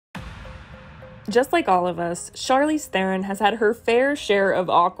Just like all of us, Charlize Theron has had her fair share of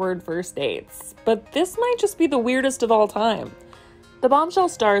awkward first dates, but this might just be the weirdest of all time. The Bombshell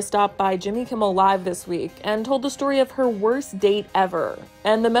star stopped by Jimmy Kimmel Live this week and told the story of her worst date ever,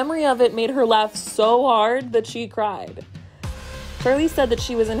 and the memory of it made her laugh so hard that she cried. Charlize said that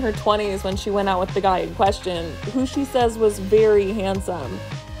she was in her 20s when she went out with the guy in question, who she says was very handsome.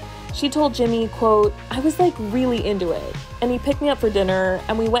 She told Jimmy, quote, "I was like really into it, and he picked me up for dinner,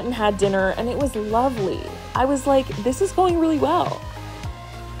 and we went and had dinner, and it was lovely. I was like, this is going really well."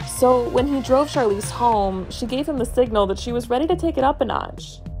 So when he drove Charlize home, she gave him the signal that she was ready to take it up a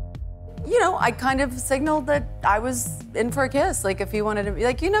notch. You know, I kind of signaled that I was in for a kiss. Like if he wanted to be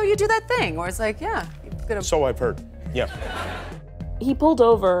like, you do that thing, where it's like, yeah. So I've heard, yeah. He pulled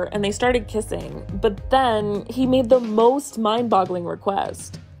over and they started kissing, but then he made the most mind-boggling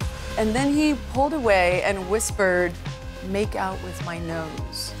request. And then he pulled away and whispered, "Make out with my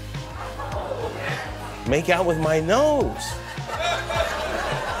nose." Make out with my nose.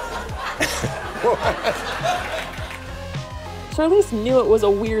 Charlize knew it was a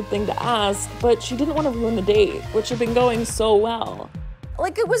weird thing to ask, but she didn't want to ruin the date, which had been going so well.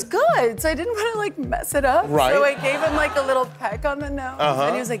 Like, it was good, so I didn't want to, like, mess it up. Right. So I gave him, like, a little peck on the nose,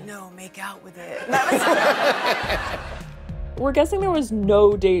 and he was like, "No, make out with it." And that was We're guessing there was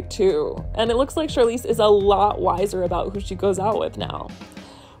no date two, and it looks like Charlize is a lot wiser about who she goes out with now.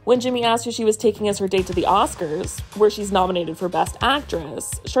 When Jimmy asked who she was taking as her date to the Oscars, where she's nominated for Best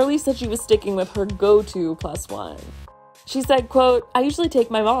Actress, Charlize said she was sticking with her go-to +1. She said, quote, "I usually take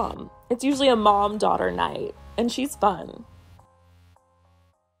my mom. It's usually a mom-daughter night, and she's fun."